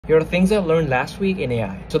Here are things I learned last week in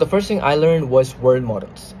AI. So the first thing I learned was world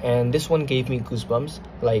models, and this one gave me goosebumps.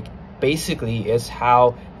 Like, basically is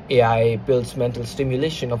how AI builds mental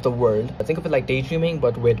stimulation of the world. I think of it like daydreaming,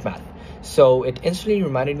 but with math. So it instantly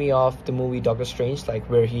reminded me of the movie Doctor Strange, like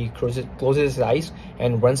where he closes his eyes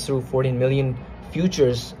and runs through 14 million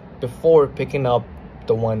futures before picking up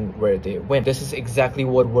the one where they win. This is exactly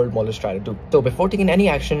what world models try to do. So before taking any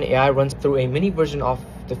action, AI runs through a mini version of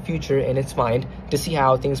the future in its mind to see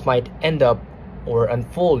how things might end up or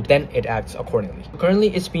unfold, then it acts accordingly. Currently,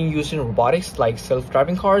 it's being used in robotics like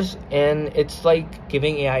self-driving cars, and it's like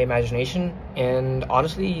giving AI imagination, and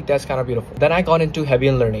honestly, that's kind of beautiful. Then I got into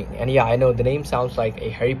hebbian learning, and yeah, I know the name sounds like a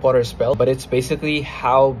Harry Potter spell, but it's basically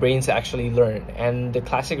how brains actually learn, and the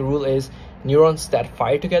classic rule is neurons that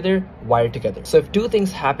fire together wire together. So if two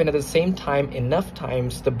things happen at the same time enough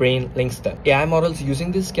times, the brain links them. AI models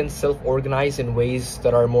using this can self-organize in ways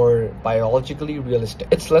that are more biologically realistic.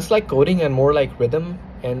 It's less like coding and more like rhythm,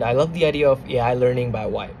 and I love the idea of AI learning by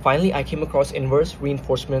why. Finally, I came across inverse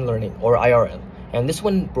reinforcement learning, or IRL. And this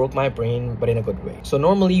one broke my brain, but in a good way. So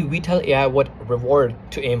normally we tell AI what reward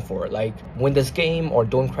to aim for, like win this game or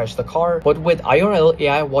don't crash the car. But with IRL,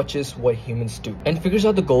 AI watches what humans do and figures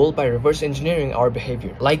out the goal by reverse engineering our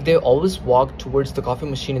behavior. Like they always walk towards the coffee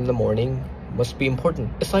machine in the morning must be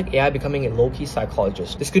important. It's like AI becoming a low-key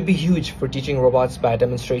psychologist. This could be huge for teaching robots by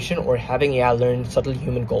demonstration or having AI learn subtle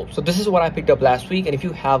human goals. So this is what I picked up last week, and if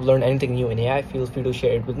you have learned anything new in AI, feel free to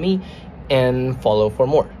share it with me and follow for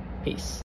more. Peace.